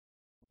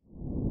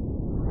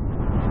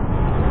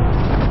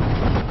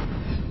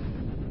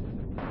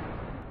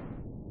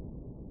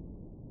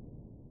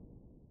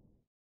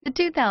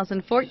The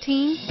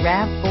 2014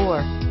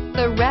 RAV4.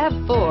 The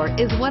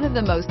RAV4 is one of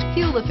the most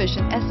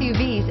fuel-efficient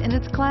SUVs in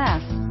its class.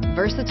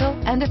 Versatile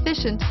and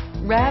efficient,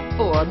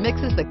 RAV4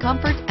 mixes the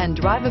comfort and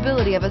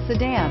drivability of a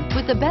sedan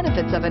with the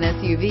benefits of an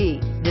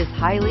SUV. This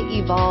highly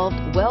evolved,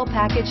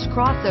 well-packaged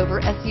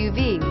crossover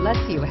SUV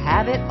lets you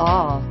have it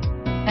all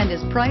and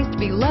is priced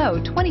below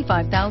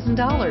 $25,000.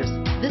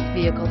 This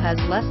vehicle has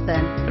less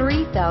than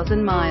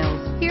 3,000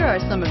 miles. Here are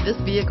some of this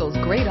vehicle's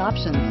great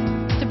options: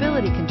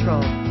 stability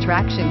control,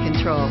 traction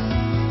control,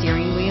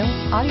 steering wheel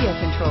audio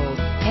controls,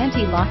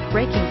 anti-lock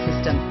braking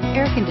system,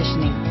 air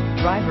conditioning,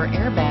 driver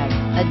airbag,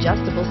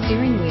 adjustable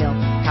steering wheel,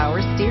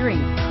 power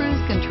steering,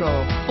 cruise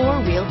control,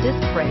 four-wheel disc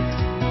brakes.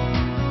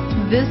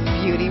 This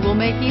beauty will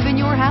make even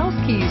your house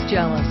keys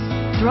jealous.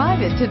 Drive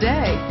it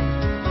today.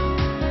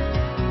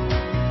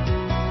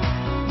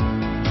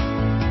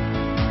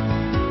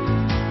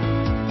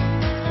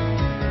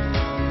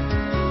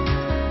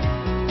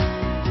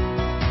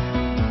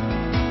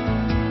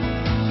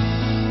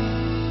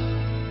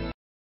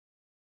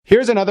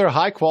 Here's another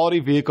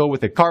high-quality vehicle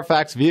with a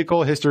Carfax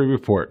Vehicle History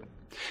Report.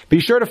 Be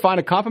sure to find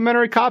a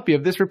complimentary copy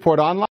of this report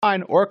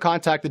online or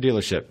contact the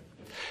dealership.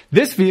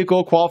 This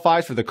vehicle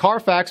qualifies for the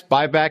Carfax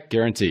Buyback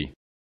Guarantee.